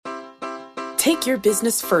Take your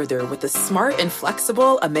business further with the smart and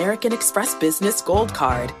flexible American Express Business Gold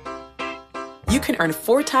Card. You can earn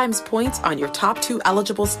 4 times points on your top 2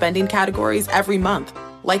 eligible spending categories every month,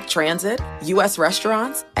 like transit, U.S.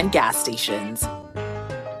 restaurants, and gas stations.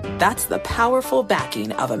 That's the powerful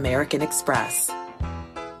backing of American Express.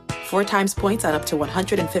 4 times points on up to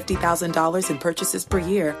 $150,000 in purchases per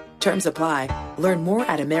year. Terms apply. Learn more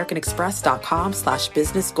at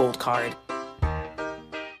americanexpress.com/business gold card.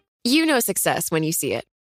 You know success when you see it.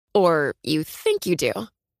 Or you think you do.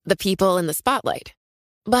 The people in the spotlight.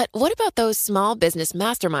 But what about those small business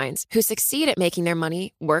masterminds who succeed at making their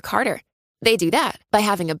money work harder? They do that by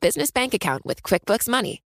having a business bank account with QuickBooks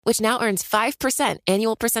Money, which now earns 5%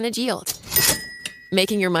 annual percentage yield.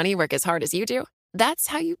 Making your money work as hard as you do? That's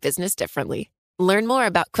how you business differently. Learn more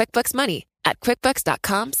about QuickBooks Money at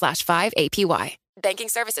quickbooks.com/5APY. Banking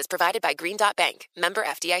services provided by Green Dot Bank. Member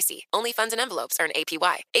FDIC. Only funds and envelopes earn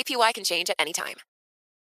APY. APY can change at any time.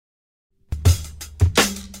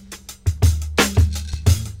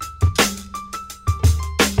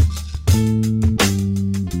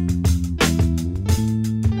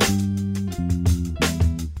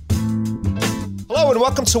 Hello and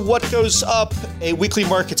welcome to What Goes Up, a weekly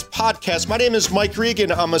markets podcast. My name is Mike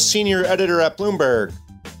Regan. I'm a senior editor at Bloomberg.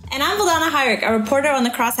 And I'm Valdana Hayek, a reporter on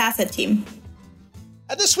the Cross Asset team.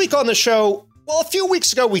 And this week on the show, well, a few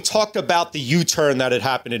weeks ago, we talked about the U-turn that had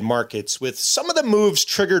happened in markets, with some of the moves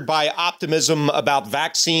triggered by optimism about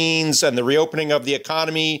vaccines and the reopening of the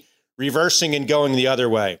economy, reversing and going the other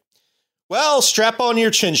way. Well, strap on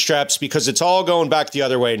your chin straps because it's all going back the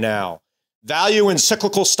other way now. Value and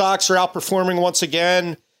cyclical stocks are outperforming once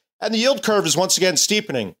again, and the yield curve is once again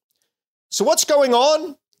steepening. So what's going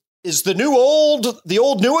on? Is the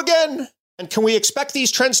old new again? And can we expect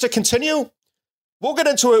these trends to continue? We'll get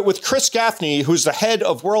into it with Chris Gaffney, who's the head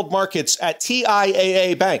of world markets at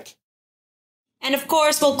TIAA Bank. And of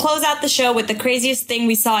course, we'll close out the show with the craziest thing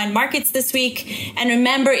we saw in markets this week. And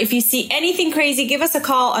remember, if you see anything crazy, give us a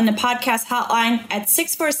call on the podcast hotline at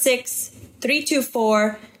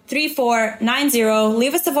 646-324-3490.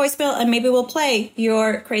 Leave us a voicemail and maybe we'll play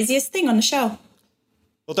your craziest thing on the show.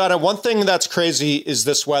 Well, Donna, one thing that's crazy is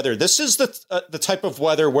this weather. This is the type of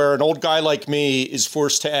weather where an old guy like me is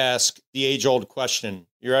forced to ask the age-old question.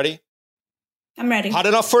 You ready? I'm ready. Hot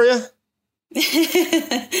enough for you?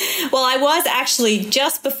 Well, I was actually,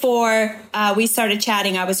 just before we started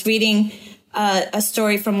chatting, I was reading a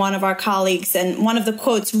story from one of our colleagues, and one of the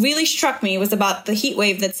quotes really struck me. It was about the heat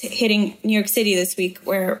wave that's hitting New York City this week,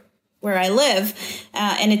 where I live,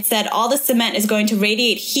 and it said all the cement is going to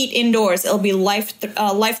radiate heat indoors. It'll be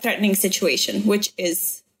life-threatening situation, which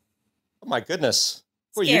is oh my goodness!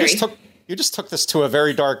 Well, scary. you just took this to a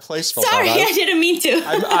very dark place. Sorry, I didn't mean to.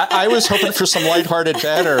 I was hoping for some lighthearted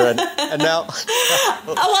banter, and now.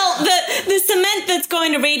 Well, the cement that's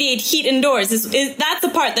going to radiate heat indoors is that's the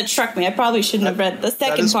part that struck me. I probably shouldn't have read the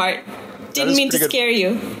second part. Didn't mean to scare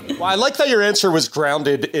you. Well, I like that your answer was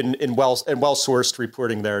grounded in well-sourced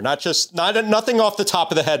reporting there, nothing off the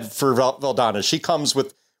top of the head for Valdana. She comes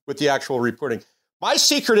with the actual reporting. My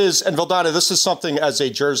secret is, and Valdana, this is something as a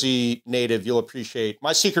Jersey native you'll appreciate.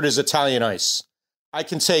 My secret is Italian ice. I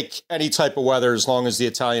can take any type of weather as long as the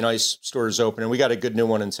Italian ice store is open, and we got a good new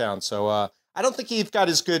one in town. So I don't think you've got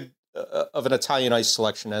as good of an Italian ice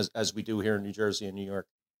selection as we do here in New Jersey and New York.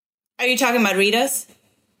 Are you talking about Rita's?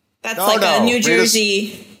 That's a New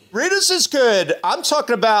Jersey. Rita's is good. I'm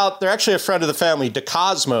talking about, they're actually a friend of the family,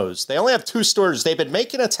 DeCosmos. They only have 2 stores. They've been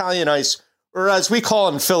making Italian ice, or as we call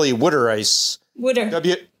in Philly, Wooder ice. Wooder.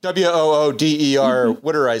 Wooder,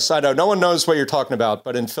 Wooder ice. I know, no one knows what you're talking about,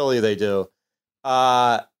 but in Philly they do.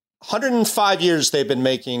 105 years they've been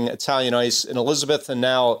making Italian ice in Elizabeth, and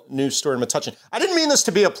now new store in Metuchen. I didn't mean this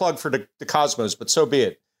to be a plug for DeCosmos, but so be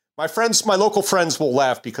it. My local friends will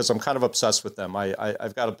laugh because I'm kind of obsessed with them.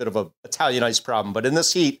 I've got a bit of a Italian ice problem, but in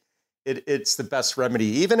this heat, it's the best remedy.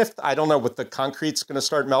 Even if, I don't know, with the concrete's going to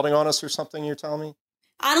start melting on us or something, you're telling me?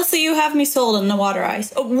 Honestly, you have me sold on the Wooder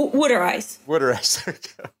ice. Wooder ice. Wooder ice. There you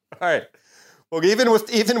go. All right. Well, even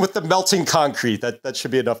with the melting concrete, that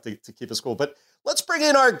should be enough to keep us cool. But let's bring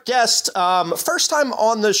in our guest. First time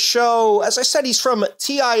on the show. As I said, he's from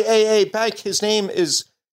TIAA Bank. His name is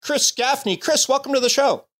Chris Gaffney. Chris, welcome to the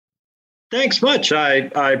show. Thanks much.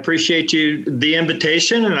 I appreciate the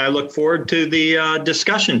invitation, and I look forward to the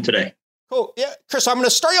discussion today. Cool. Yeah, Chris, I'm going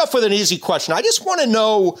to start you off with an easy question. I just want to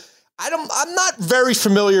know, I'm not very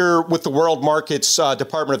familiar with the world markets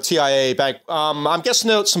department of TIAA Bank. I'm guessing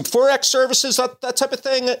some Forex services, that type of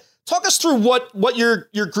thing. Talk us through what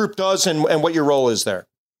your group does and what your role is there.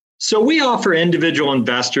 So we offer individual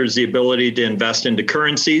investors the ability to invest into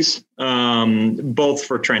currencies, both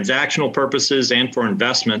for transactional purposes and for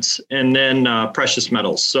investments, and then precious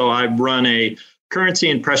metals. So I run a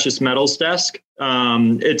currency and precious metals desk.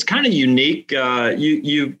 It's kind of unique.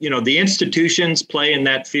 The institutions play in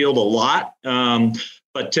that field a lot,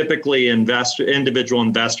 but typically individual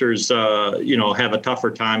investors, have a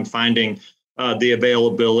tougher time finding the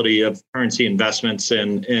availability of currency investments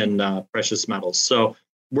in precious metals. So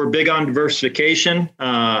we're big on diversification,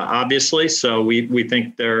 obviously. So we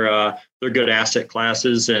think they're good asset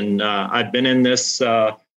classes, and I've been in this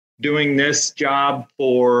doing this job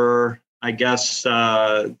for, I guess,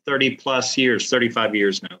 30 plus years, 35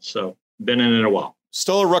 years now. So been in it a while.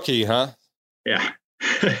 Still a rookie, huh? Yeah.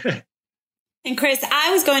 And Chris,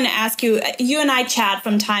 I was going to ask you, you and I chat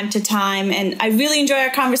from time to time, and I really enjoy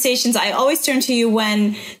our conversations. I always turn to you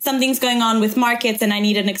when something's going on with markets and I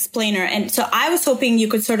need an explainer. And so I was hoping you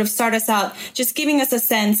could sort of start us out, just giving us a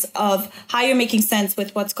sense of how you're making sense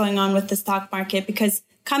with what's going on with the stock market. Because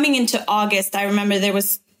coming into August, I remember there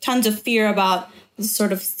was tons of fear about the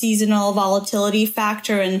sort of seasonal volatility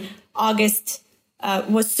factor, and August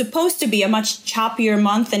was supposed to be a much choppier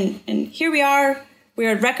month. And here we are.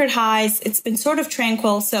 We're at record highs. It's been sort of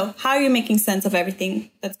tranquil. So how are you making sense of everything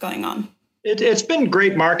that's going on? It's been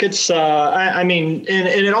great markets. And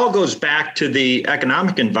it all goes back to the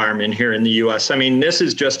economic environment here in the U.S. I mean, this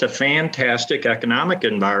is just a fantastic economic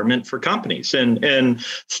environment for companies. And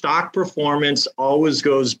stock performance always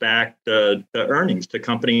goes back to earnings, to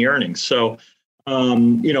company earnings. So,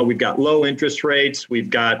 we've got low interest rates. We've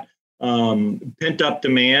got pent up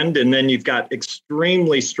demand, and then you've got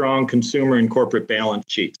extremely strong consumer and corporate balance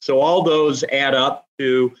sheets. So all those add up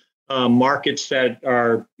to markets that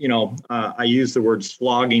are, I use the word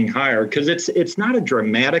slogging higher, because it's not a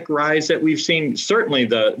dramatic rise that we've seen. Certainly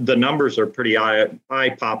the numbers are pretty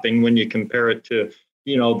eye popping when you compare it to,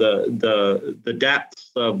 the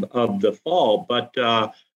depths of the fall. But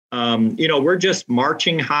we're just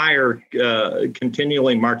marching higher,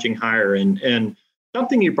 continually marching higher, and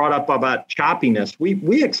something you brought up about choppiness.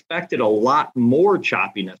 We expected a lot more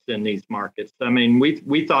choppiness in these markets. I mean,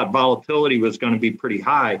 we thought volatility was going to be pretty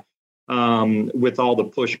high with all the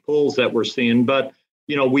push pulls that we're seeing, but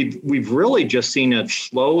we've really just seen a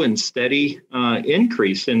slow and steady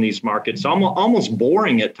increase in these markets, almost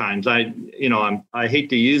boring at times. I hate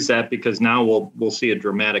to use that because now we'll see a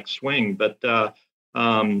dramatic swing, but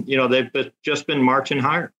they've just been marching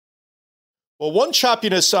higher. Well, one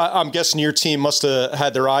choppiness I'm guessing your team must have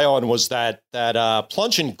had their eye on was that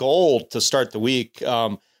plunge in gold to start the week.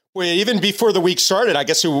 Even before the week started, I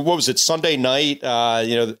guess, what was it, Sunday night?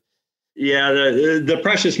 Yeah, the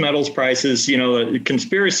precious metals prices,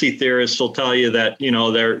 conspiracy theorists will tell you that,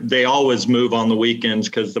 they always move on the weekends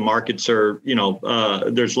because the markets are,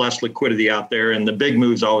 there's less liquidity out there, and the big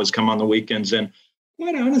moves always come on the weekends. And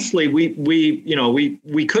quite honestly,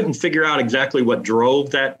 we couldn't figure out exactly what drove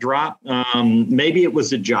that drop. Maybe it was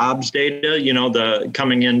the jobs data, the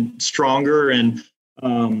coming in stronger, and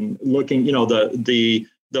looking,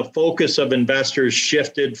 the focus of investors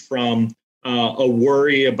shifted from a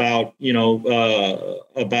worry about a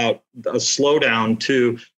slowdown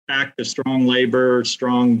to back to strong labor,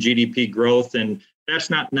 strong GDP growth, and that's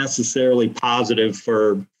not necessarily positive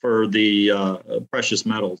for the precious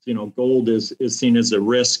metals. Gold is seen as a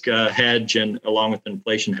risk hedge, and along with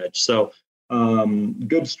inflation hedge. So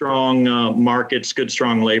good, strong markets, good,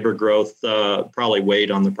 strong labor growth probably weighed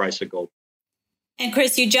on the price of gold. And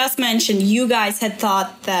Chris, you just mentioned you guys had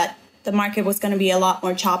thought that the market was going to be a lot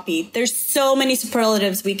more choppy. There's so many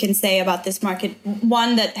superlatives we can say about this market.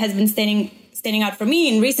 One that has been standing out for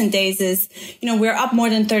me in recent days is, we're up more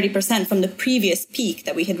than 30% from the previous peak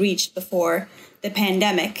that we had reached before the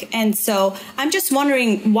pandemic. And so I'm just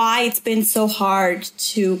wondering why it's been so hard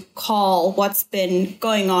to call what's been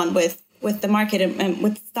going on with the market and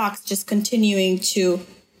with stocks just continuing to,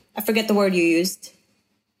 I forget the word you used,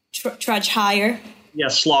 trudge higher. Yeah,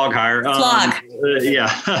 slog higher. Slog.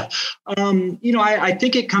 I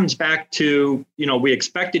think it comes back to, we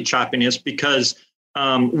expected choppiness because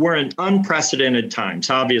we're in unprecedented times,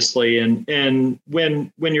 obviously. And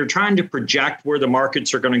when you're trying to project where the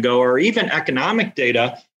markets are going to go, or even economic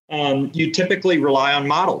data, you typically rely on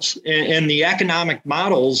models. And the economic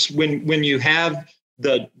models, when you have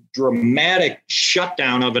the dramatic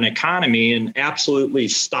shutdown of an economy and absolutely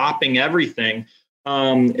stopping everything,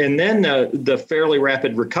 and then the fairly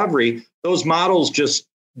rapid recovery, those models just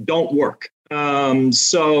don't work.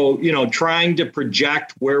 So, trying to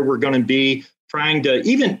project where we're going to be, trying to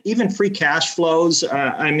even free cash flows.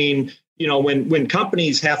 When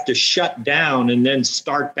companies have to shut down and then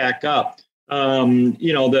start back up,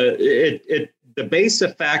 The base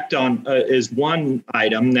effect on is one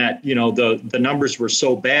item that, the numbers were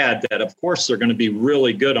so bad that, of course, they're going to be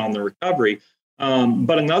really good on the recovery.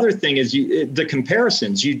 But another thing is the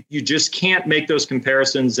comparisons. You just can't make those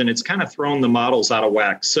comparisons, and it's kind of thrown the models out of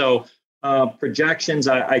whack. So projections,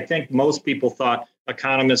 I think most people thought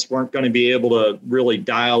economists weren't going to be able to really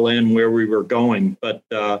dial in where we were going. But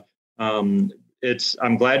I'm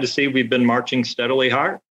glad to see we've been marching steadily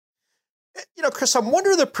higher. Chris, I'm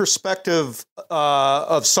wondering the perspective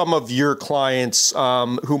of some of your clients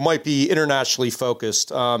who might be internationally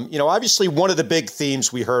focused. Obviously, one of the big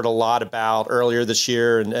themes we heard a lot about earlier this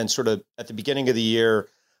year and sort of at the beginning of the year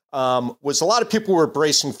was a lot of people were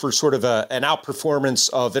bracing for sort of an outperformance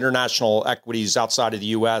of international equities outside of the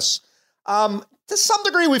U.S. To some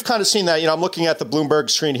degree, we've kind of seen that. I'm looking at the Bloomberg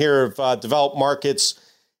screen here of developed markets.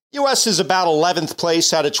 U.S. is about 11th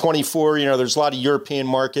place out of 24. There's a lot of European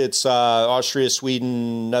markets, Austria,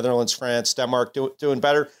 Sweden, Netherlands, France, Denmark doing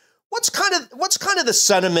better. What's kind of the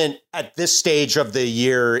sentiment at this stage of the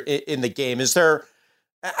year in the game? Has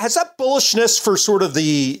that bullishness for sort of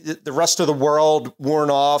the rest of the world worn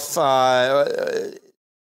off? I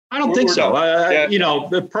don't think so.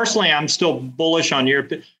 Personally, I'm still bullish on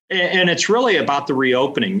Europe. And it's really about the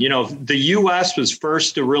reopening. The U.S. was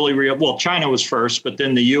first to really reopen. Well, China was first, but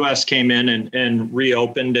then the U.S. came in and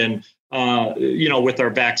reopened. And, with our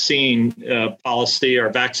vaccine policy,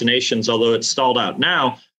 our vaccinations, although it's stalled out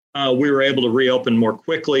now, we were able to reopen more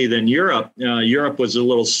quickly than Europe. Europe was a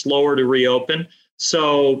little slower to reopen.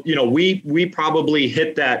 So, we probably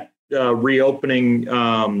hit that reopening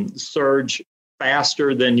surge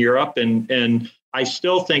faster than Europe. And I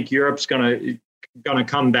still think Europe's going to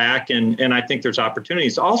come back, and I think there's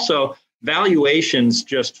opportunities. Also, valuations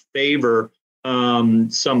just favor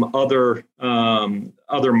some other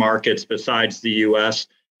markets besides the U.S.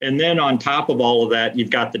 And then on top of all of that, you've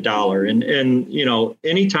got the dollar. And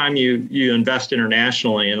anytime you invest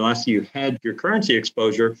internationally, unless you hedge your currency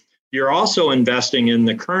exposure, you're also investing in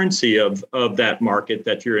the currency of that market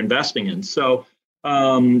that you're investing in. So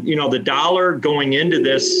the dollar going into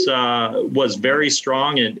this was very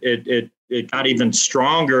strong. It got even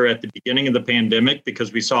stronger at the beginning of the pandemic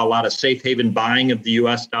because we saw a lot of safe haven buying of the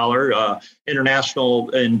U.S. dollar. International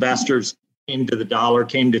investors came to the dollar,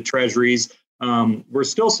 came to treasuries. We're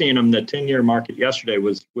still seeing them. The 10-year market yesterday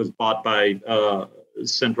was bought by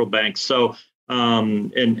central banks, so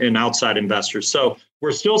and outside investors. So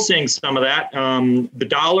we're still seeing some of that. The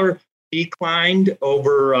dollar declined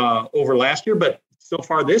over last year, but so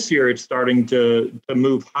far this year, it's starting to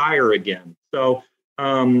move higher again. So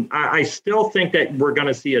I still think that we're going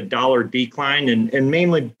to see a dollar decline, and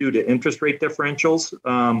mainly due to interest rate differentials.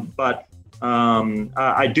 But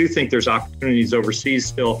I do think there's opportunities overseas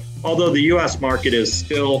still, although the U.S. market is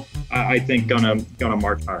still, I think, gonna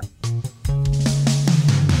march higher.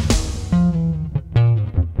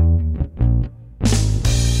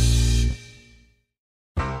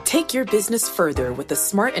 Take your business further with the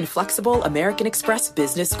smart and flexible American Express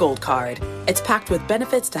Business Gold Card. It's packed with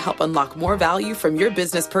benefits to help unlock more value from your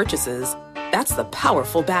business purchases. That's the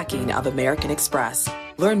powerful backing of American Express.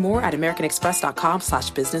 Learn more at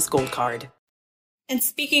americanexpress.com/businessgoldcard. And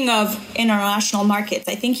speaking of international markets,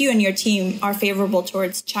 I think you and your team are favorable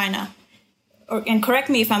towards China. And correct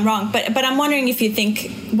me if I'm wrong, but I'm wondering if you think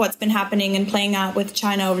what's been happening and playing out with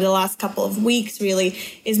China over the last couple of weeks really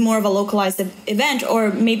is more of a localized event,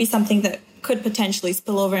 or maybe something that could potentially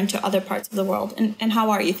spill over into other parts of the world. And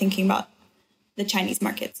how are you thinking about the Chinese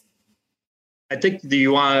markets? I think the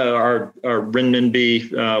yuan or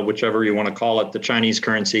renminbi, whichever you want to call it, the Chinese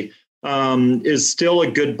currency, is still a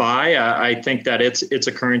good buy. I think that it's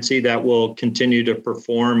a currency that will continue to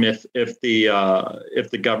perform if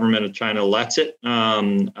the government of China lets it.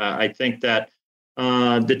 I think that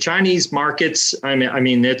the Chinese markets, I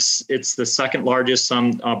mean, it's the second largest,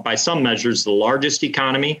 by some measures, the largest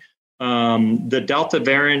economy. The Delta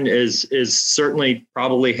variant is certainly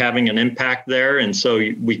probably having an impact there, and so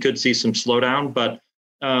we could see some slowdown. But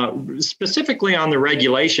specifically on the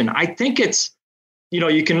regulation, I think it's,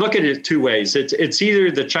 you can look at it two ways. It's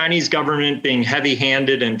either the Chinese government being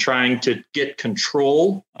heavy-handed and trying to get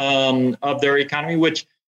control of their economy, which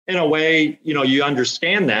in a way, you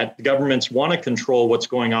understand that the governments want to control what's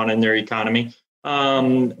going on in their economy.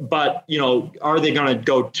 But, are they going to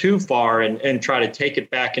go too far and try to take it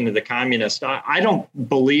back into the communist? I don't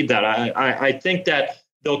believe that. I think that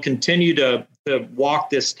they'll continue to walk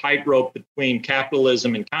this tightrope between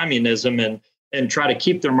capitalism and communism and try to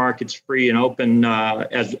keep their markets free and open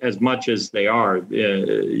as much as they are.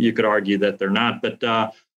 You could argue that they're not. But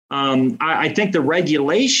I think the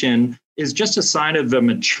regulation is just a sign of a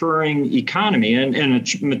maturing economy and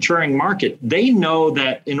a maturing market. They know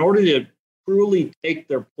that in order to truly take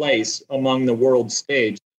their place among the world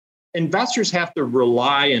stage, investors have to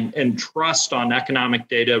rely and trust on economic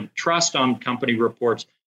data, trust on company reports,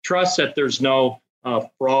 trust that there's no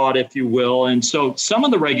fraud, if you will. And so some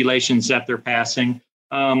of the regulations that they're passing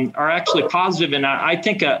are actually positive. And I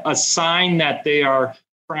think a sign that they are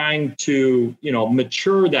trying to,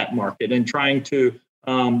 mature that market and trying to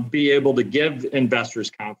be able to give investors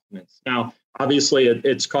confidence. Now, obviously,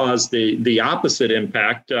 it's caused the opposite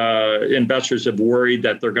impact. Investors have worried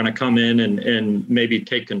that they're going to come in and maybe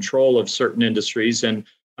take control of certain industries. And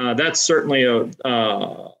that's certainly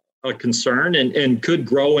a concern and could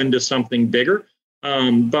grow into something bigger.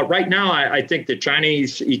 But right now, I think the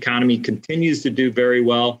Chinese economy continues to do very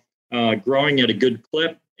well, growing at a good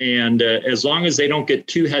clip. And as long as they don't get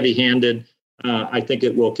too heavy-handed, I think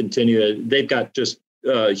it will continue. They've got just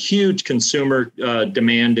huge consumer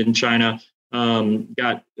demand in China,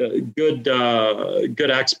 got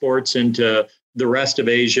good exports into the rest of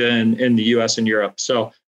Asia and the U.S. and Europe.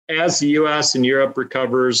 So as the U.S. and Europe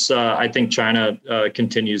recovers, I think China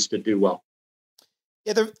continues to do well.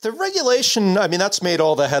 Yeah, the regulation, I mean, that's made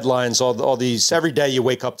all the headlines, all these, every day you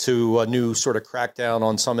wake up to a new sort of crackdown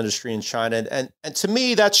on some industry in China. And to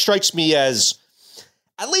me, that strikes me as,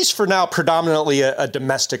 at least for now, predominantly a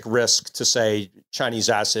domestic risk to, say, Chinese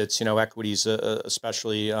assets, equities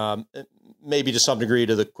especially, maybe to some degree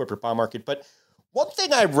to the corporate bond market. But one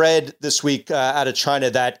thing I read this week out of China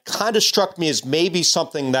that kind of struck me as maybe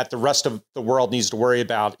something that the rest of the world needs to worry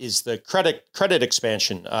about is the credit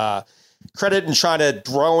expansion. Credit in China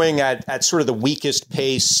growing at sort of the weakest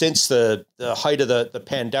pace since the height of the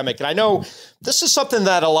pandemic. And I know this is something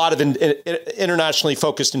that a lot of internationally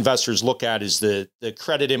focused investors look at is the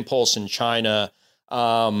credit impulse in China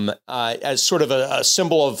as sort of a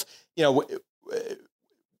symbol of,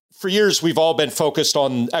 for years, we've all been focused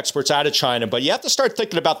on exports out of China, but you have to start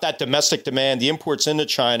thinking about that domestic demand, the imports into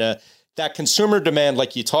China, that consumer demand,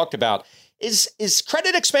 like you talked about. Is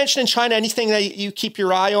credit expansion in China anything that you keep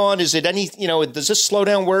your eye on? Is it does this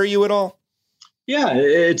slowdown worry you at all? Yeah,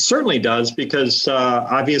 it certainly does, because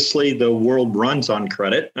obviously the world runs on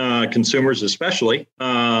credit. Consumers especially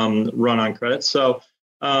run on credit. So,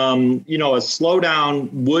 a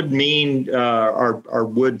slowdown would mean or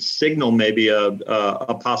would signal maybe a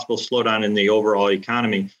possible slowdown in the overall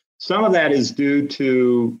economy. Some of that is due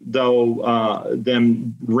to,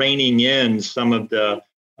 them reining in some of the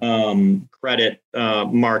credit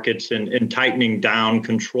markets and tightening down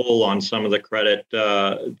control on some of the credit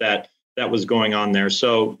that was going on there.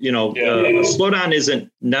 So, a slowdown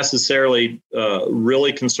isn't necessarily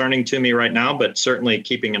really concerning to me right now, but certainly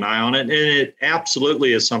keeping an eye on it. And it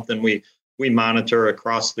absolutely is something we monitor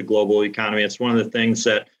across the global economy. It's one of the things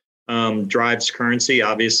that drives currency,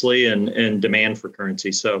 obviously, and demand for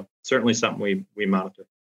currency. So certainly something we monitor.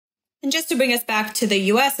 And just to bring us back to the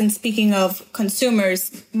U.S. and speaking of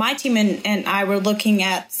consumers, my team and I were looking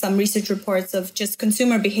at some research reports of just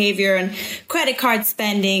consumer behavior and credit card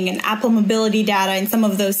spending and Apple mobility data and some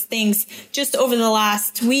of those things just over the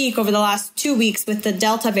last 2 weeks with the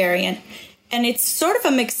Delta variant. And it's sort of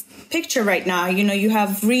a mixed picture right now. You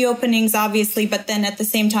have reopenings, obviously, but then at the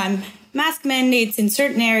same time, mask mandates in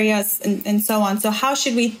certain areas and so on. So how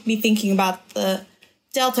should we be thinking about the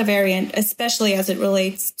Delta variant, especially as it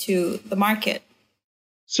relates to the market?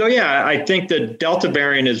 So, yeah, I think the Delta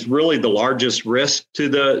variant is really the largest risk to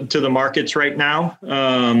the markets right now.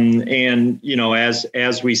 And,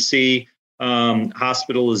 as we see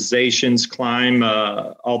hospitalizations climb,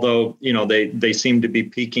 although, they seem to be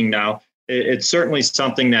peaking now, it's certainly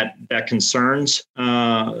something that concerns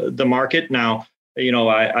the market. Now,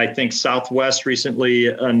 I think Southwest recently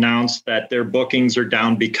announced that their bookings are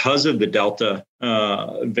down because of the Delta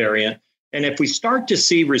variant. And if we start to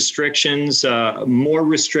see restrictions, more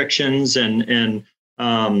restrictions, I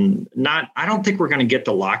don't think we're going to get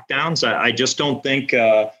the lockdowns. I just don't think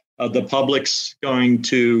the public's going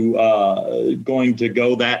to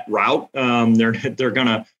go that route. They're going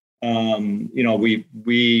to,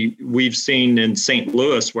 we've seen in St.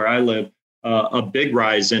 Louis, where I live, a big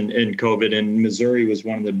rise in COVID, and Missouri was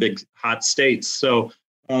one of the big hot states. So,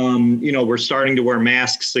 we're starting to wear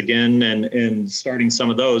masks again and starting some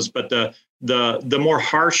of those. But the more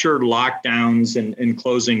harsher lockdowns and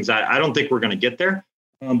closings, I don't think we're going to get there.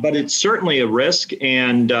 But it's certainly a risk.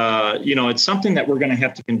 And, it's something that we're going to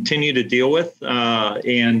have to continue to deal with.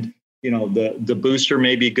 And the booster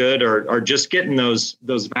may be good, or just getting those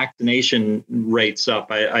vaccination rates up,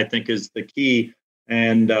 I think is the key.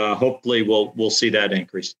 And hopefully we'll see that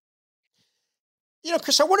increase.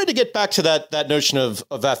 Chris, I wanted to get back to that notion of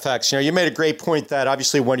FX. You made a great point that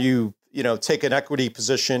obviously when you take an equity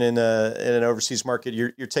position in an overseas market,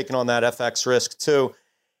 you're taking on that FX risk too.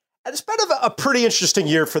 And it's been a pretty interesting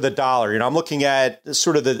year for the dollar. I'm looking at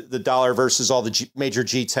sort of the dollar versus all the major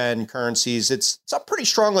G10 currencies. It's up pretty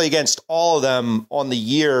strongly against all of them on the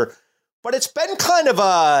year, but it's been kind of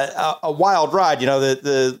a wild ride.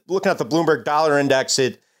 The looking at the Bloomberg Dollar Index,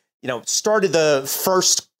 it started the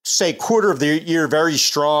first quarter of the year very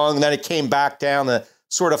strong, then it came back down the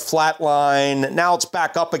sort of flat line. Now it's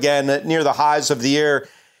back up again near the highs of the year.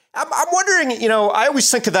 I'm wondering, I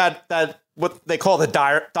always think of that what they call the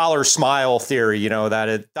dollar smile theory, that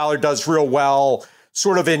a dollar does real well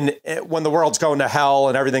sort of when the world's going to hell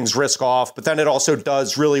and everything's risk off, but then it also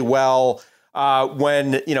does really well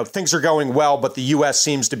when, things are going well, but the U.S.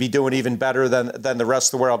 seems to be doing even better than the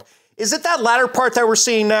rest of the world. Is it that latter part that we're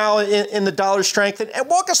seeing now in the dollar strength? And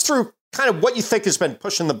walk us through kind of what you think has been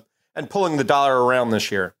pushing and pulling the dollar around this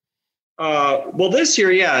year. Well, this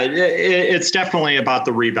year, it's definitely about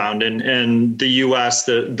the rebound and the U.S.,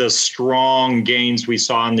 the strong gains we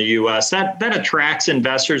saw in the U.S. That attracts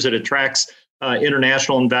investors. It attracts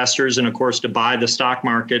international investors. And of course, to buy the stock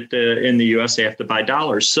market in the U.S., they have to buy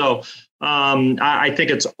dollars. So I think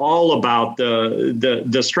it's all about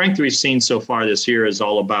the strength we've seen so far this year is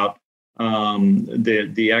all about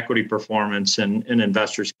the equity performance and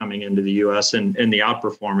investors coming into the U.S. and the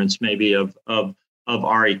outperformance maybe of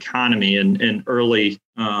our economy and early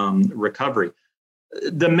recovery.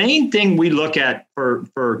 The main thing we look at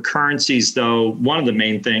for currencies, though, one of the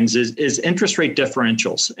main things is interest rate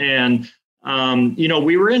differentials. And,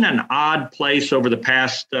 we were in an odd place over the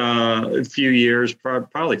past few years,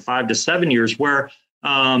 probably 5 to 7 years, where,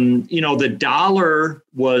 the dollar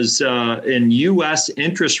was in U.S.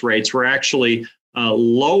 interest rates were actually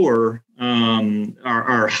lower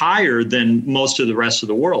or higher than most of the rest of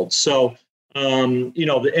the world. So,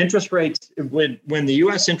 the interest rates, when the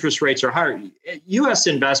U.S. interest rates are higher, U.S.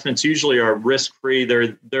 investments usually are risk-free.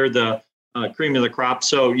 They're the cream of the crop.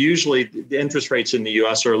 So usually the interest rates in the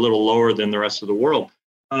U.S. are a little lower than the rest of the world.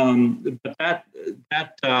 But that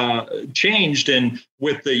changed, and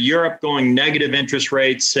with the Europe going negative interest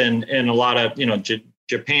rates and a lot of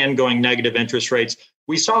Japan going negative interest rates,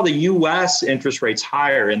 we saw the U.S. interest rates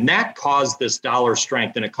higher, and that caused this dollar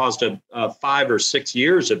strength, and it caused a 5 or 6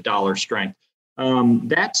 years of dollar strength.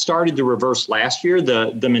 That started to reverse last year.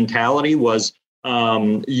 The mentality was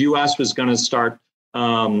U.S. was going to start,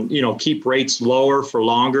 keep rates lower for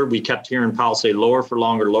longer. We kept hearing Powell say lower for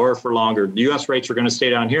longer, lower for longer. The U.S. rates are going to stay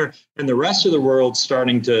down here, and the rest of the world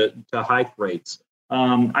starting to hike rates.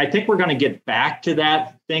 I think we're going to get back to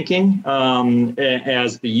that thinking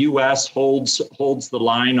as the U.S. holds the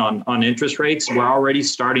line on interest rates. We're already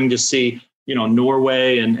starting to see,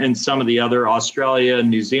 Norway and some of the other, Australia and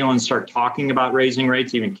New Zealand, start talking about raising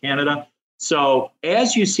rates, even Canada. So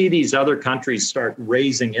as you see these other countries start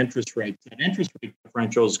raising interest rates, that interest rate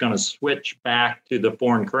differential is going to switch back to the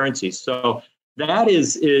foreign currencies. So that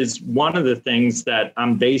is one of the things that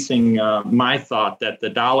I'm basing my thought that the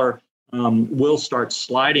dollar will start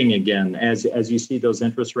sliding again as you see those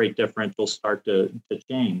interest rate differentials start to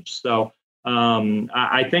change. So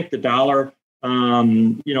I think the dollar,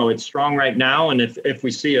 it's strong right now. And if we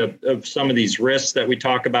see of some of these risks that we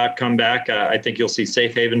talk about come back, I think you'll see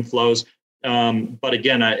safe haven flows. But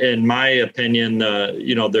again, in my opinion,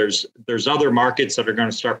 there's other markets that are going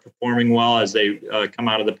to start performing well as they come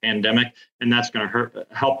out of the pandemic, and that's going to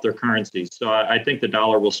help their currencies. So I think the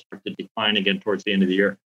dollar will start to decline again towards the end of the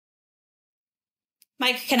year.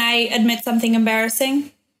 Mike, can I admit something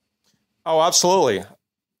embarrassing? Oh, absolutely.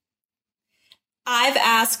 I've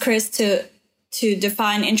asked Chris to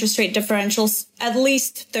define interest rate differentials at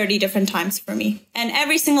least 30 different times for me. And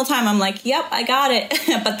every single time I'm like, yep, I got it.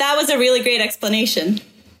 But that was a really great explanation.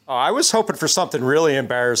 Oh, I was hoping for something really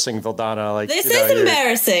embarrassing, Vildana. This is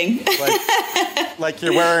embarrassing. Like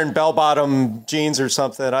you're wearing bell-bottom jeans or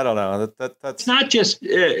something. I don't know. That's not just,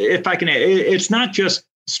 if I can, it's not just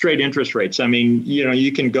straight interest rates. I mean,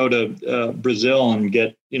 you can go to Brazil and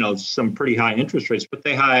get, some pretty high interest rates, but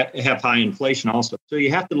they have high inflation also. So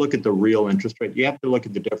you have to look at the real interest rate. You have to look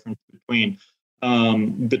at the difference between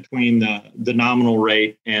the nominal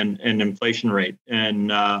rate and inflation rate.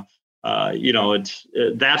 And,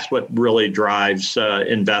 that's what really drives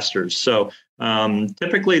investors. So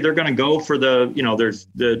typically they're going to go for there's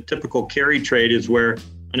the typical carry trade is where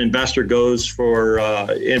an investor goes for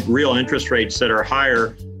real interest rates that are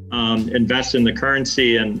higher, invest in the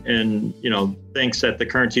currency and thinks that the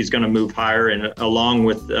currency is going to move higher, and along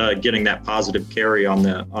with getting that positive carry on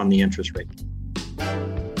the interest rate.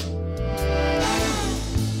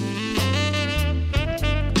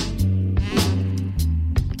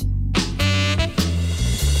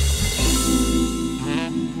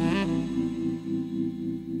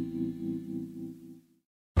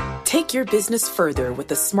 Take your business further with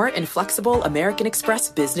the smart and flexible American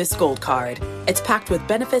Express Business Gold Card. It's packed with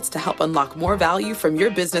benefits to help unlock more value from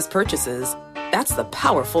your business purchases. That's the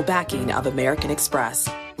powerful backing of American Express.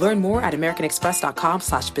 Learn more at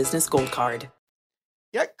americanexpress.com/business gold card.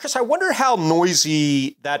 Yeah, Chris, I wonder how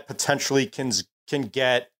noisy that potentially can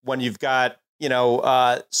get when you've got,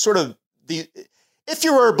 sort of if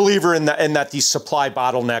you were a believer in that these supply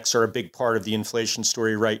bottlenecks are a big part of the inflation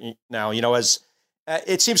story right now, as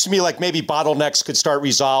it seems to me like maybe bottlenecks could start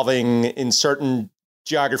resolving in certain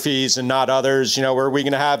geographies and not others. Where we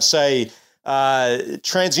going to have, say,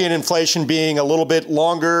 transient inflation being a little bit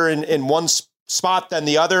longer in one spot than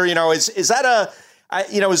the other? Is that a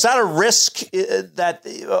risk that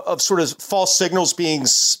of sort of false signals being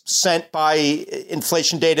sent by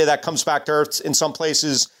inflation data that comes back to Earth in some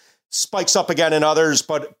places, spikes up again in others,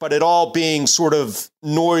 but it all being sort of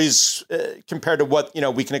noise compared to what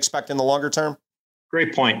we can expect in the longer term?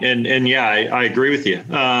 Great point. And yeah, I agree with you.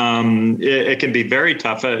 It can be very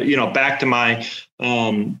tough. Back to my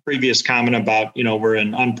previous comment about, we're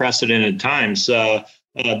in unprecedented times.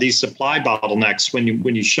 These supply bottlenecks,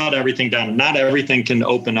 when you shut everything down, not everything can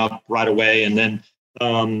open up right away. And then,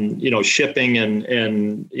 shipping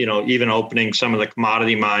and even opening some of the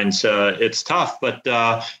commodity mines, it's tough. But,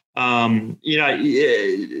 the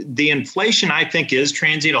inflation, I think, is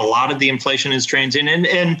transient. A lot of the inflation is transient.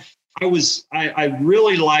 And I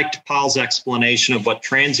really liked Powell's explanation of what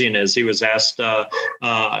transient is. He was asked at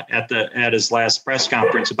his last press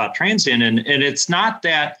conference about transient, and it's not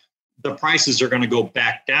that the prices are going to go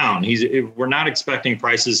back down. We're not expecting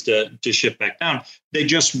prices to shift back down. They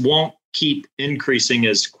just won't keep increasing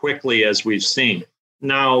as quickly as we've seen.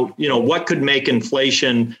 Now, what could make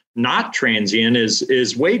inflation not transient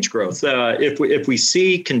is wage growth. If we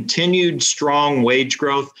see continued strong wage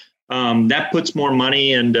growth, that puts more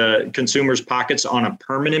money into consumers' pockets on a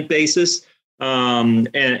permanent basis, and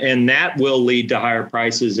that will lead to higher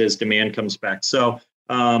prices as demand comes back. So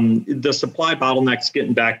the supply bottlenecks,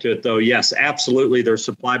 getting back to it, though, yes, absolutely, there's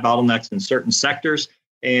supply bottlenecks in certain sectors,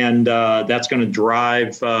 and that's going to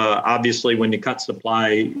drive, obviously, when you cut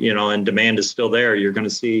supply, and demand is still there, you're going to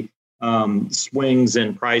see swings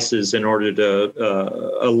in prices in order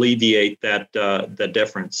to alleviate that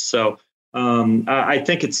difference. So I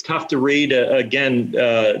think it's tough to read. Again,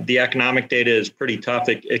 the economic data is pretty tough.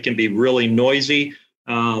 It can be really noisy.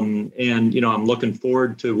 And, I'm looking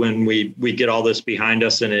forward to when we get all this behind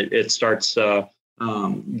us and it starts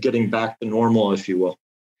getting back to normal, if you will.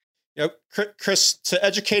 Chris, to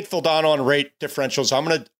educate Valdana on rate differentials, I'm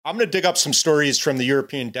gonna dig up some stories from the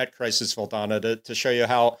European debt crisis, Valdana, to show you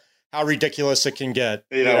how ridiculous it can get.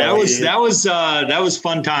 That was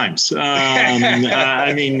fun times.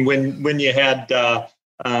 I mean, when you had,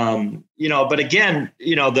 but again,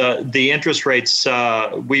 the interest rates,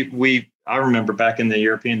 I remember back in the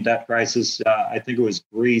European debt crisis, I think it was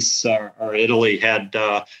Greece or Italy had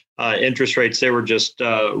interest rates. They were just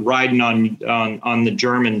riding on the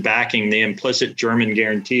German backing, the implicit German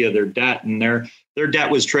guarantee of their debt, and their debt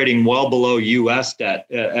was trading well below U.S. debt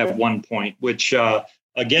at one point, which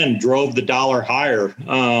again drove the dollar higher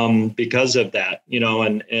because of that.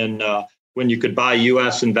 And when you could buy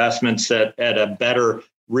U.S. investments at a better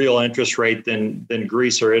real interest rate than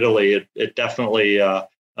Greece or Italy, it definitely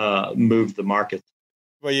moved the market.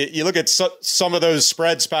 Well, you look at some of those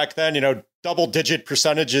spreads back then, double-digit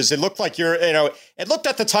percentages. It looked like it looked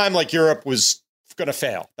at the time like Europe was going to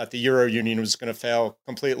fail, that the Euro Union was going to fail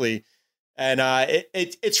completely. And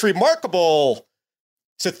it's remarkable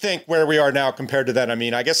to think where we are now compared to then. I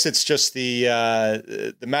mean, I guess it's just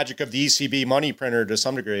the magic of the ECB money printer to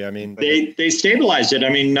some degree. I mean, they stabilized it. I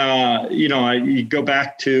mean, you go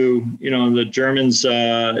back to the Germans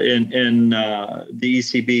in the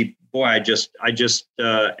ECB. Boy, I just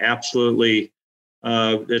absolutely.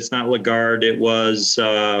 It's not Lagarde. It was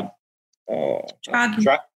Mario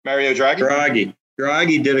Draghi.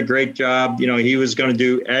 Draghi did a great job. He was going to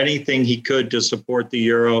do anything he could to support the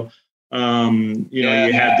euro. You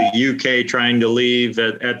had the UK trying to leave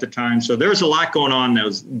at the time. So there's a lot going on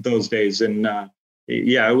those days. And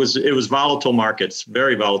it was volatile markets,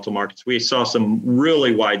 very volatile markets. We saw some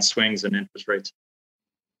really wide swings in interest rates.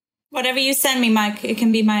 Whatever you send me, Mike, it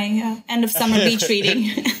can be my end of summer beach reading.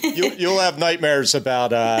 You'll have nightmares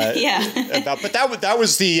about but that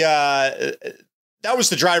was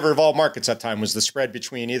the driver of all markets at that time, was the spread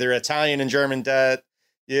between either Italian and German debt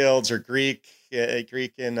yields or Greek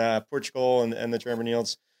and Portugal and the German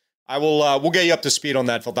yields. We'll get you up to speed on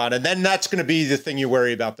that, Valdana, and then that's going to be the thing you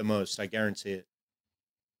worry about the most. I guarantee it.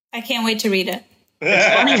 I can't wait to read it.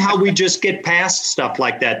 It's funny how we just get past stuff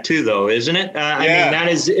like that too, though, isn't it? I mean, that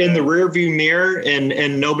is in the rearview mirror,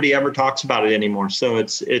 and nobody ever talks about it anymore. So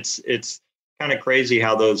it's kind of crazy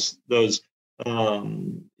how those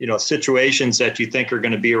situations that you think are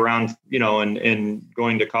going to be around, and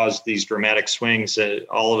going to cause these dramatic swings,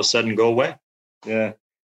 all of a sudden go away. Yeah.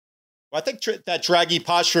 Well, I think that Draghi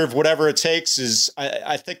posture of whatever it takes is,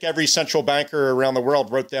 I think every central banker around the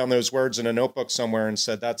world wrote down those words in a notebook somewhere and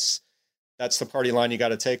said, that's the party line you got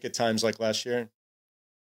to take at times like last year.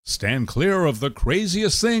 Stand clear of the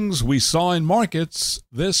craziest things we saw in markets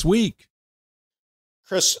this week.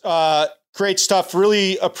 Chris, great stuff.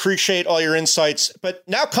 Really appreciate all your insights. But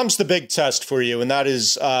now comes the big test for you, and that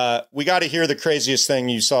is we got to hear the craziest thing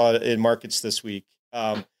you saw in markets this week.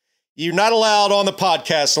 You're not allowed on the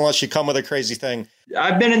podcast unless you come with a crazy thing.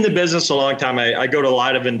 I've been in the business a long time. I go to a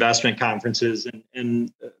lot of investment conferences,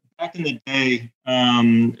 and back in the day,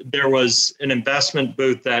 there was an investment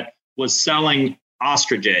booth that was selling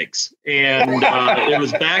ostrich eggs, and it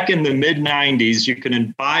was back in the mid '90s. You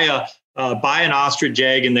could buy an ostrich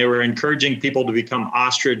egg, and they were encouraging people to become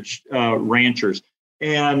ostrich ranchers.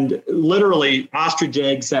 And literally, ostrich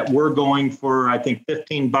eggs that were going for, I think,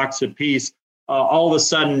 $15 a piece, all of a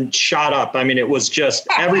sudden shot up. I mean, it was just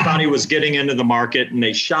everybody was getting into the market, and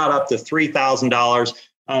they shot up to $3,000.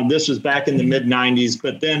 This was back in the mid '90s.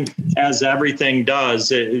 But then, as everything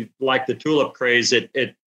does, like the tulip craze,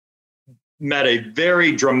 it met a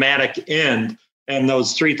very dramatic end. And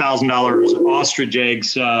those $3,000 ostrich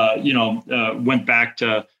eggs, went back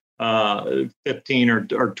to 15 or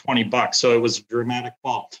 $20. So it was a dramatic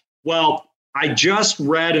fall. Well, I just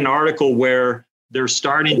read an article where they're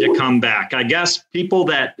starting to come back. I guess people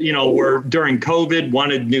that, were during COVID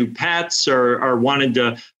wanted new pets or wanted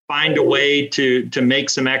to find a way to make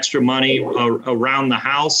some extra money around the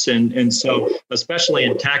house. And so, especially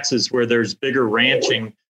in Texas, where there's bigger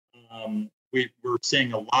ranching, we're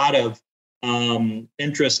seeing a lot of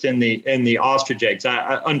interest in the ostrich eggs.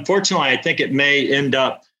 Unfortunately, I think it may end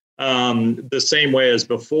up the same way as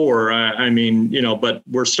before. But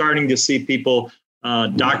we're starting to see people,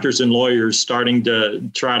 doctors and lawyers, starting to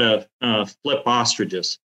try to flip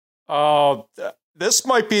ostriches. Oh, this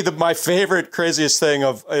might be my favorite, craziest thing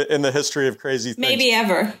in the history of crazy things. Maybe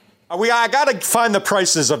ever. I got to find the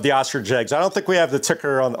prices of the ostrich eggs. I don't think we have the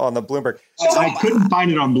ticker on the Bloomberg. I couldn't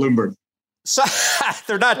find it on Bloomberg. So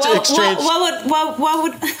they're not exchanged. What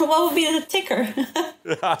would be the ticker?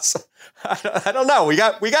 I don't know. We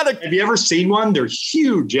got to. Have you ever seen one? They're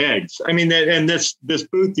huge eggs. I mean, and this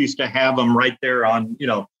booth used to have them right there on.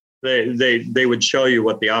 They would show you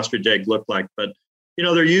what the ostrich egg looked like, but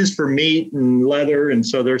they're used for meat and leather, and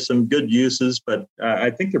so there's some good uses. But I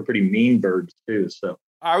think they're pretty mean birds too. So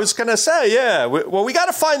I was gonna say, yeah. We got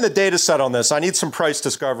to find the data set on this. I need some price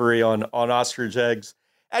discovery on ostrich eggs.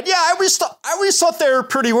 And yeah, I always thought they were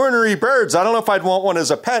pretty ornery birds. I don't know if I'd want one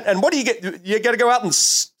as a pet. And what do you get? You got to go out and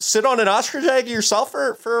sit on an ostrich egg yourself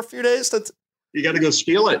for a few days. You got to go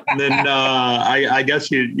steal it, and then I guess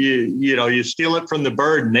you steal it from the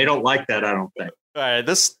bird, and they don't like that. I don't think. All right,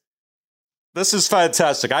 this is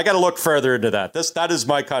fantastic. I got to look further into that. That is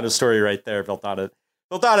my kind of story right there, Volatility.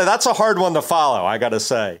 That's a hard one to follow. I got to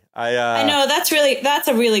say. I know that's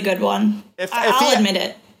a really good one. I'll admit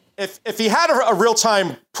it. If he had a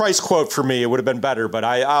real-time price quote for me, it would have been better. But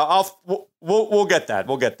we'll get that.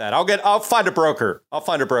 We'll get that. I'll find a broker. I'll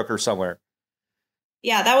find a broker somewhere.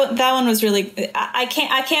 Yeah, that one was really. I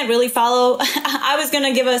can't really follow. I was going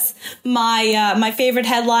to give us my favorite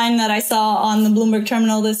headline that I saw on the Bloomberg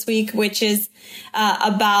terminal this week, which is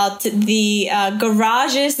about the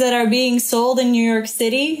garages that are being sold in New York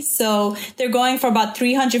City. So they're going for about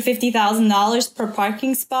 $350,000 per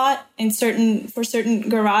parking spot for certain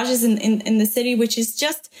garages in the city, which is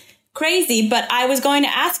just crazy. But I was going to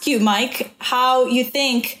ask you, Mike, how you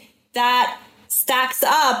think that stacks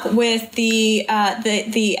up with the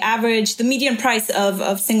median price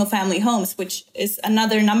of single family homes, which is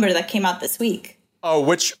another number that came out this week. Oh,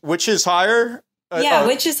 which is higher?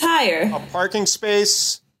 Which is higher? A parking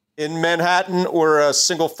space in Manhattan or a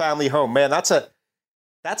single family home? Man, that's a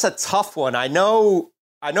tough one. I know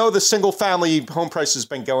the single family home price has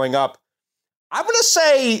been going up. I'm going to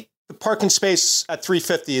say the parking space at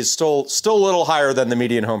 $350 is still a little higher than the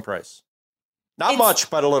median home price. Not much,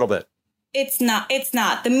 but a little bit. It's not.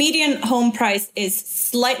 The median home price is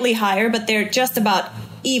slightly higher, but they're just about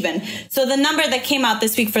even. So the number that came out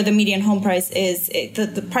this week for the median home price is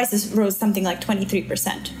the prices rose something like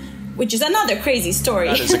 23%, which is another crazy story.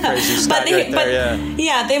 That is a crazy stat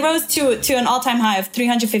they rose to an all-time high of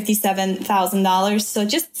 $357,000. So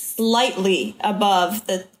just slightly above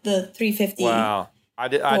the $350. Wow. I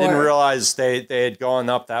didn't realize they had gone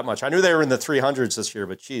up that much. I knew they were in the 300s this year,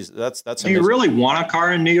 but geez, that's amazing. Do you really want a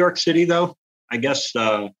car in New York City, though? I guess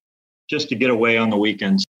just to get away on the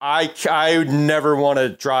weekends. I would never want to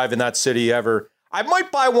drive in that city ever. I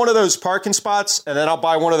might buy one of those parking spots, and then I'll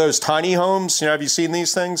buy one of those tiny homes. Have you seen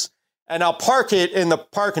these things? And I'll park it in the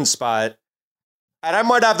parking spot, and I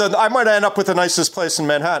might end up with the nicest place in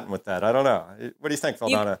Manhattan with that. I don't know. What do you think,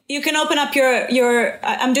 Valdana? You can open up your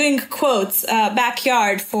I'm doing quotes,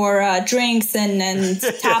 backyard for drinks and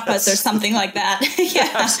tapas or something like that. Yeah,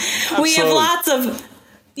 yes, we have lots of.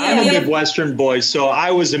 I'm a Midwestern boy, so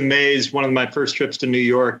I was amazed. One of my first trips to New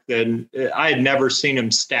York, then I had never seen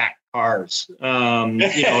them stack cars, in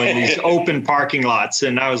these open parking lots.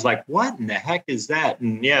 And I was like, what in the heck is that?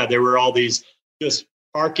 And yeah, there were all these just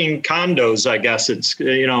parking condos, I guess it's,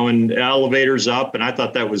 and elevators up. And I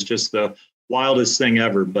thought that was just the wildest thing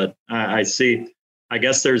ever. But I see, I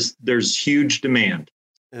guess there's huge demand.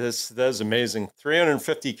 That is amazing.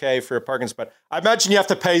 $350K for a parking spot. I imagine you have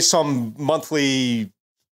to pay some monthly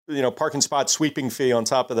parking spot sweeping fee on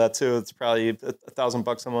top of that too. It's probably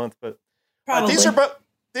 $1,000 a month, but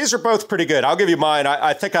these are both pretty good. I'll give you mine.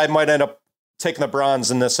 I think I might end up taking the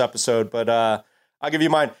bronze in this episode, but I'll give you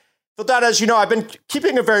mine. Valdana, as you know, I've been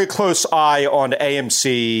keeping a very close eye on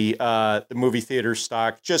AMC, the movie theater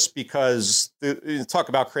stock, just because talk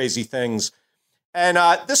about crazy things. And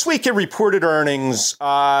this week it reported earnings.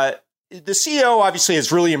 The CEO obviously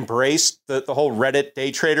has really embraced the whole Reddit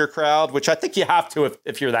day trader crowd, which I think you have to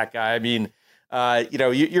if you're that guy. I mean,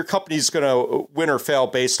 your company's going to win or fail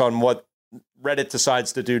based on what Reddit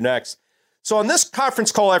decides to do next. So on this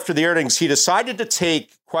conference call after the earnings, he decided to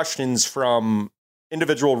take questions from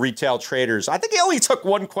individual retail traders. I think he only took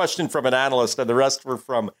one question from an analyst, and the rest were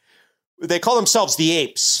from, they call themselves the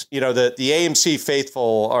apes. The AMC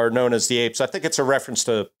faithful are known as the apes. I think it's a reference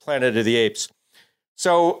to Planet of the Apes.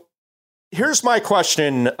 So here's my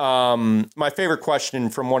question, my favorite question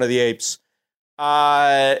from one of the apes.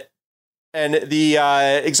 And the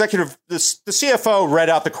the CFO read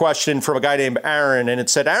out the question from a guy named Aaron, and it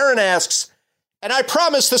said, Aaron asks, and I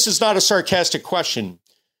promise this is not a sarcastic question,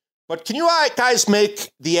 but can you guys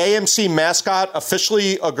make the AMC mascot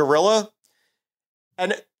officially a gorilla?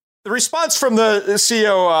 And the response from the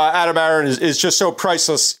CEO, Adam Aaron, is just so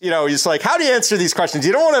priceless. He's like, how do you answer these questions?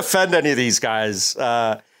 You don't want to offend any of these guys.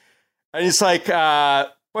 And he's like,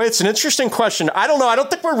 well, it's an interesting question. I don't know. I don't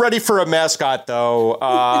think we're ready for a mascot, though.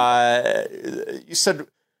 You said,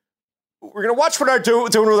 we're going to watch what we're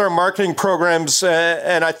doing with our marketing programs,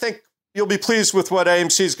 and I think you'll be pleased with what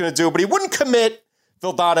AMC is going to do. But he wouldn't commit,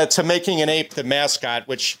 Valdana, to making an ape the mascot,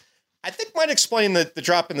 which I think might explain the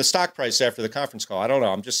drop in the stock price after the conference call. I don't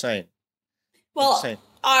know. I'm just saying. Well,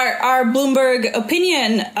 Our Bloomberg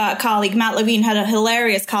opinion colleague, Matt Levine, had a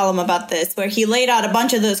hilarious column about this where he laid out a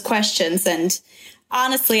bunch of those questions. And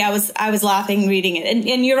honestly, I was laughing reading it.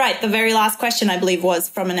 And you're right. The very last question, I believe, was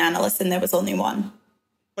from an analyst, and there was only one.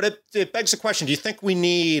 But it begs the question, do you think we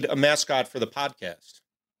need a mascot for the podcast?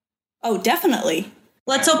 Oh, definitely.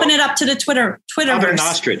 Let's open it up to the Twitterverse. An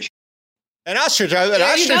ostrich. An ostrich.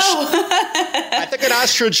 I think an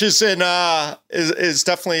ostrich is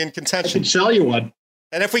definitely in contention. I can sell you one.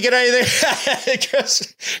 And if we get anything,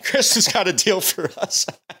 Chris has got a deal for us.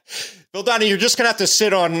 Valdana, you're just going to have to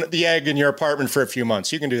sit on the egg in your apartment for a few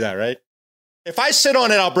months. You can do that, right? If I sit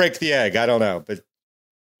on it, I'll break the egg. I don't know, but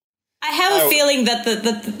I have a feeling that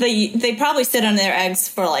they probably sit on their eggs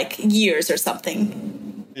for like years or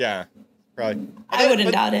something. Yeah, probably. I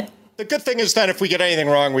wouldn't doubt it. The good thing is that if we get anything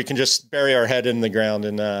wrong, we can just bury our head in the ground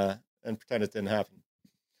and pretend it didn't happen.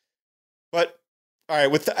 But all right,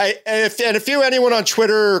 if anyone on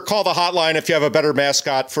Twitter, call the hotline if you have a better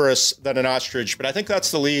mascot for us than an ostrich. But I think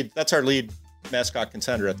that's our lead mascot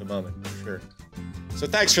contender at the moment, for sure. So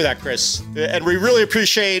thanks for that, Chris. And we really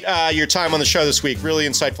appreciate your time on the show this week. Really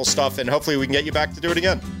insightful stuff, and hopefully we can get you back to do it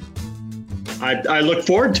again. I look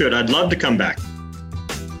forward to it. I'd love to come back.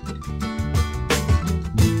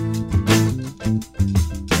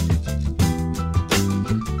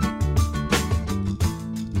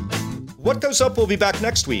 What Goes Up will be back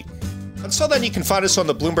next week. Until then, you can find us on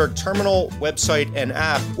the Bloomberg Terminal, website, and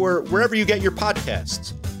app, or wherever you get your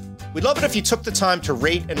podcasts. We'd love it if you took the time to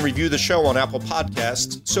rate and review the show on Apple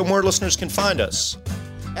Podcasts so more listeners can find us.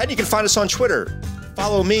 And you can find us on Twitter.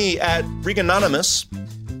 Follow me at Reganonymous.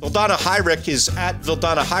 Vildana Hyrick is at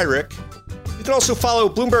Vildana Hyrick. You can also follow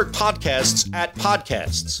Bloomberg Podcasts at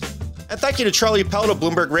Podcasts. And thank you to Charlie Pell of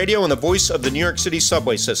Bloomberg Radio and the voice of the New York City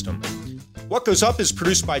subway system. What Goes Up is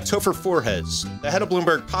produced by Topher Forhez. The head of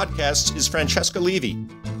Bloomberg Podcasts is Francesca Levy.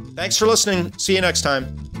 Thanks for listening. See you next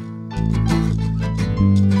time.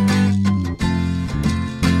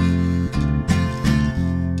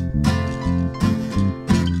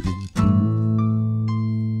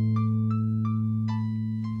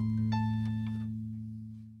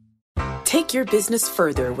 Take your business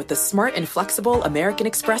further with the smart and flexible American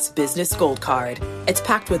Express Business Gold Card. It's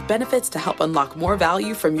packed with benefits to help unlock more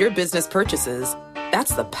value from your business purchases.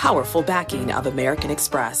 That's the powerful backing of American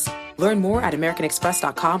Express. Learn more at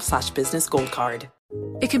americanexpress.com/businessgoldcard.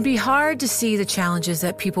 It can be hard to see the challenges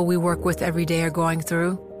that people we work with every day are going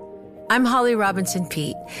through. I'm Holly Robinson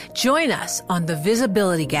Peete. Join us on The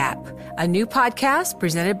Visibility Gap, a new podcast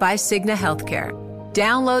presented by Cigna Healthcare.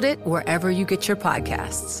 Download it wherever you get your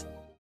podcasts.